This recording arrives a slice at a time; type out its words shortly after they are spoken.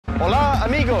Hola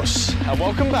amigos, and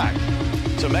welcome back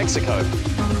to Mexico.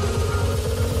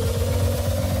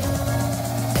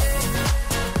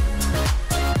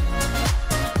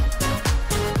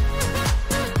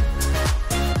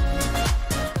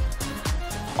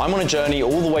 I'm on a journey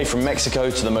all the way from Mexico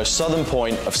to the most southern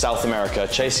point of South America,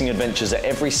 chasing adventures at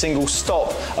every single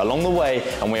stop along the way,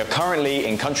 and we are currently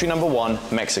in country number 1,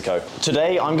 Mexico.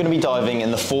 Today, I'm going to be diving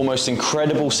in the 4 most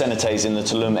incredible cenotes in the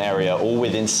Tulum area, all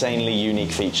with insanely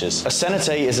unique features. A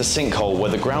cenote is a sinkhole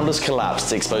where the ground has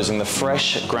collapsed, exposing the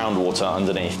fresh groundwater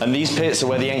underneath. And these pits are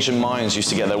where the ancient Mayans used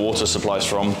to get their water supplies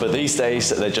from, but these days,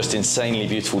 they're just insanely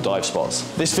beautiful dive spots.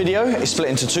 This video is split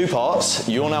into 2 parts.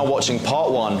 You're now watching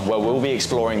part 1, where we'll be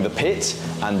exploring the Pit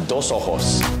and Dos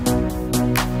Ojos.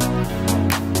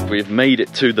 We've made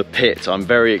it to the pit. I'm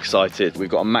very excited. We've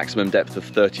got a maximum depth of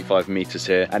 35 meters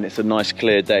here, and it's a nice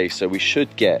clear day, so we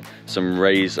should get some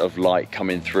rays of light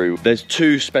coming through. There's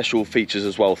 2 special features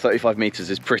as well. 35 meters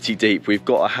is pretty deep. We've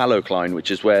got a halocline,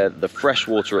 which is where the fresh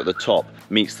water at the top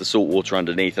meets the salt water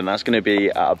underneath, and that's going to be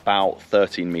at about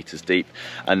 13 meters deep.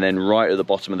 And then right at the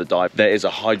bottom of the dive, there is a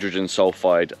hydrogen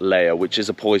sulphide layer, which is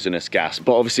a poisonous gas.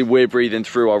 But obviously we're breathing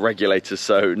through our regulators,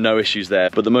 so no issues there.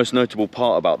 But the most notable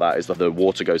part about that is that the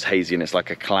water goes hazy and it's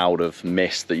like a cloud of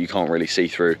mist that you can't really see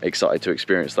through. Excited to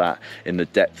experience that in the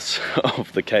depths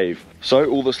of the cave. So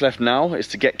all that's left now is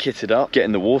to get kitted up, get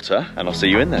in the water, and I'll see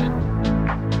you in there.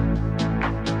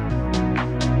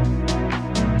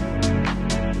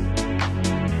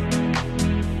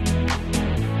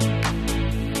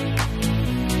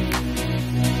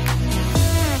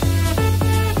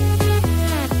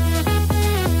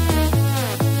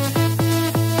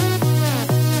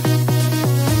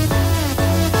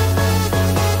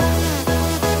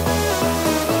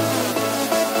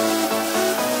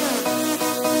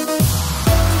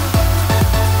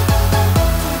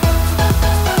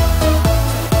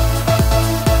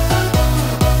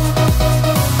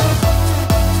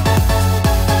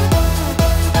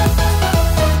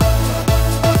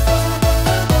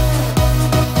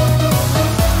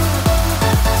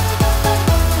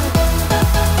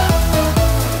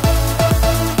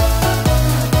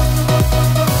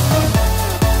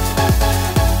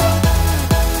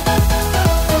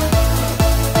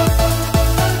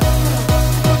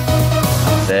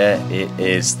 There it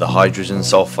is, the hydrogen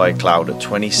sulphide cloud at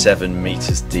 27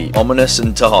 meters deep. Ominous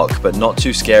and dark, but not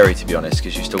too scary to be honest,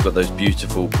 because you've still got those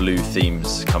beautiful blue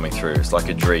themes coming through. It's like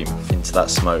a dream. Into that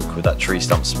smoke with that tree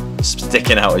stump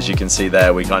sticking out, as you can see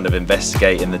there. We kind of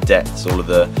investigate in the depths all of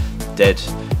the dead,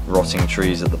 rotting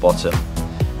trees at the bottom,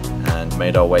 and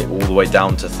made our way all the way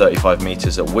down to 35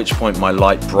 meters, at which point my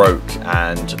light broke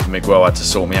and Miguel had to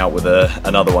sort me out with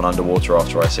another one underwater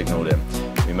after I signaled him.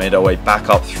 We made our way back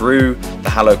up through the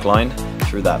halocline,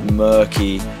 through that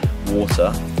murky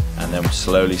water, and then we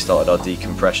slowly started our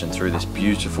decompression through this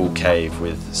beautiful cave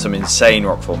with some insane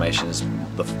rock formations,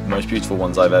 the most beautiful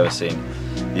ones I've ever seen.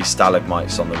 These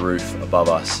stalagmites on the roof above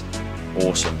us,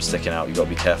 awesome, sticking out. You've got to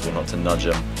be careful not to nudge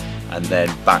them. And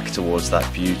then back towards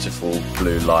that beautiful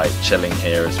blue light, chilling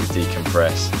here as we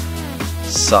decompress.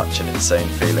 Such an insane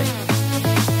feeling.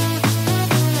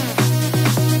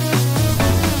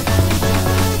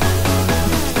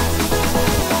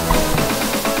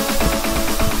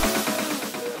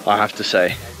 I have to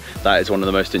say, that is one of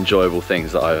the most enjoyable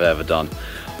things that I've ever done.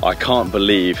 I can't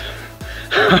believe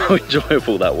how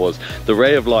enjoyable that was. The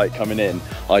ray of light coming in,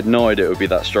 I had no idea it would be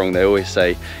that strong. They always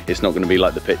say it's not going to be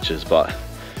like the pictures, but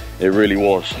it really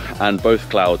was. And both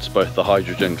clouds, both the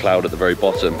hydrogen cloud at the very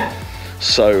bottom,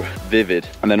 so vivid.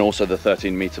 And then also the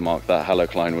 13 meter mark, that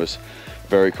halocline was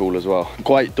very cool as well.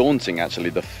 Quite daunting actually,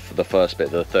 the first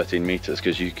bit, the 13 meters,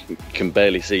 because you can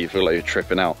barely see, you feel like you're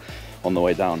tripping out on the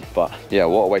way down. But yeah,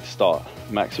 what a way to start.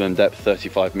 Maximum depth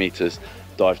 35 meters.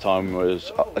 Dive time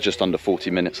was just under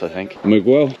 40 minutes, I think.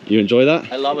 Miguel, you enjoy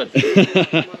that? I love it.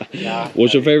 Yeah.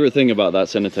 What's your favorite thing about that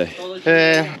cenote?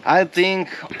 I think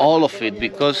all of it,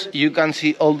 because you can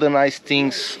see all the nice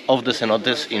things of the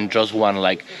cenotes in just one.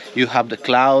 Like you have the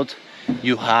cloud,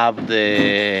 you have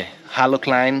the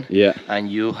halocline, yeah, and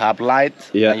you have light,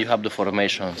 yeah, and you have the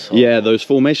formations. So. Yeah, those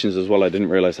formations as well. I didn't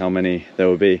realize how many there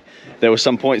would be. There were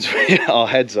some points where our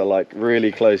heads are like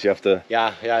really close. You have to.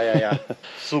 Yeah.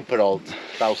 Super old,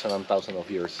 thousands and thousands of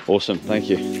years. Awesome, thank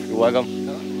you. You're welcome.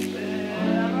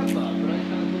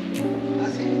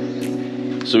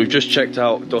 So we've just checked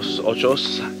out Dos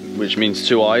Ojos, which means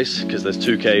 2 eyes, because there's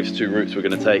 2 caves, 2 routes we're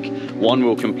going to take. One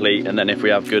will complete, and then if we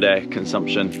have good air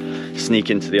consumption, sneak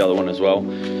into the other one as well.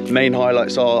 Main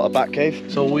highlights are a bat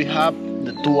cave. So we have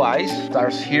the two eyes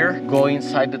starts here, go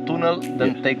inside the tunnel,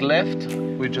 then take left.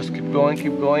 We just keep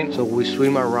going. So we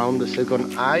swim around the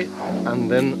second eye, and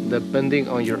then depending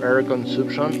on your air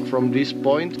consumption, from this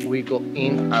point we go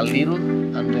in a little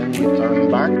and then we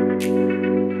turn back.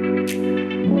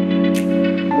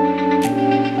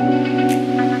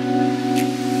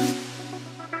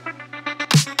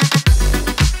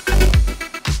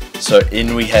 So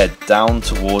in we head down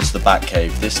towards the back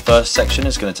cave. This first section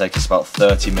is going to take us about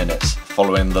 30 minutes,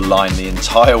 following the line the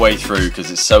entire way through because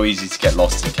it's so easy to get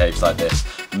lost in caves like this.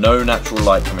 No natural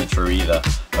light coming through either,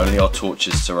 only our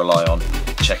torches to rely on,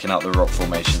 checking out the rock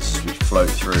formations as we float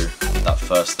through that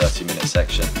first 30-minute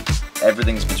section.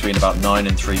 Everything's between about 9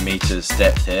 and 3 meters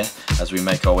depth here as we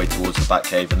make our way towards the back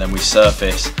cave, and then we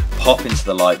surface, pop into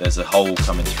the light, there's a hole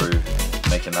coming through,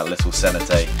 making that little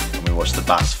cenote, and we watch the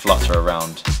bats flutter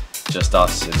around just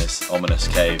us in this ominous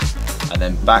cave, and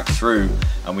then back through,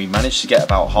 and we managed to get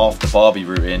about half the Barbie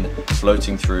route in,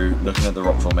 floating through, looking at the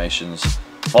rock formations,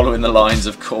 following the lines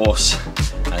of course,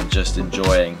 and just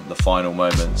enjoying the final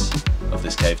moments of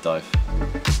this cave dive.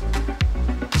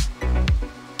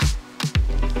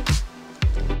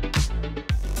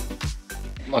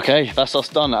 Okay, that's us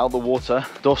done, out of the water.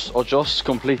 Dos Ojos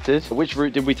completed. Which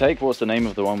route did we take? What's the name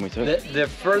of the one we took? The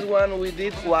first one we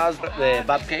did was the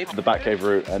Bat Cave. The Bat Cave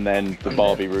route, and then the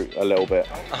Barbie route a little bit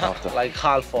after. Like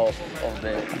half of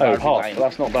the Oh, Barbie half. line.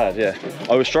 That's not bad, yeah.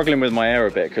 I was struggling with my air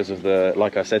a bit because of the,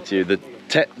 like I said to you,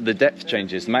 the depth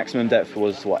changes. The maximum depth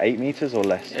was, what, 8 meters or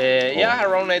less? Yeah,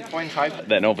 around 8.5.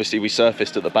 Then obviously we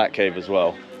surfaced at the Bat Cave as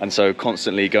well, and so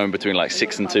constantly going between like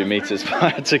 6 and 2 meters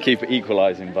to keep it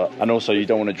equalizing. But and also you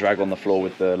don't want to drag on the floor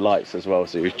with the lights as well,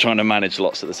 so you're trying to manage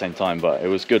lots at the same time. But it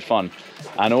was good fun,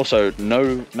 and also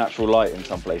no natural light in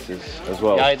some places as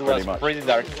well. Yeah, it was pretty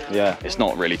dark. Yeah, it's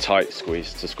not really tight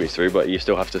squeeze through, but you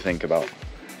still have to think about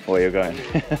where you're going.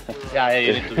 Yeah,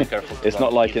 you need to be careful. It's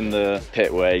not like in the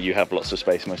pit where you have lots of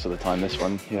space most of the time. This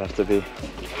one you have to be,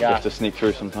 you have to sneak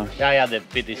through sometimes. Yeah, the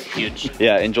pit is huge.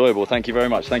 Yeah, enjoyable. Thank you very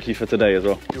much. Thank you for today as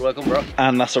well. You're welcome, bro.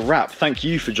 And that's a wrap. Thank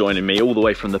you for joining me all the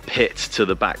way from the pit to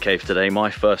the Bat Cave today.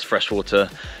 My first freshwater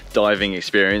diving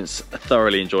experience. I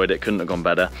thoroughly enjoyed it, couldn't have gone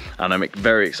better, and I'm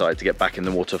very excited to get back in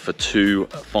the water for 2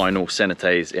 final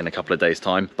cenotes in a couple of days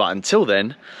time. But until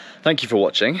then, thank you for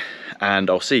watching, and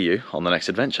I'll see you on the next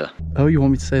adventure. Oh, you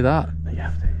want me to say that? You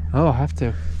have to. Oh, I have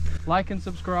to. Like and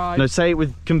subscribe. No, say it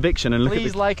with conviction and look at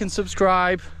Please like and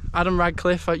subscribe. Adam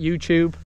Radcliffe at YouTube.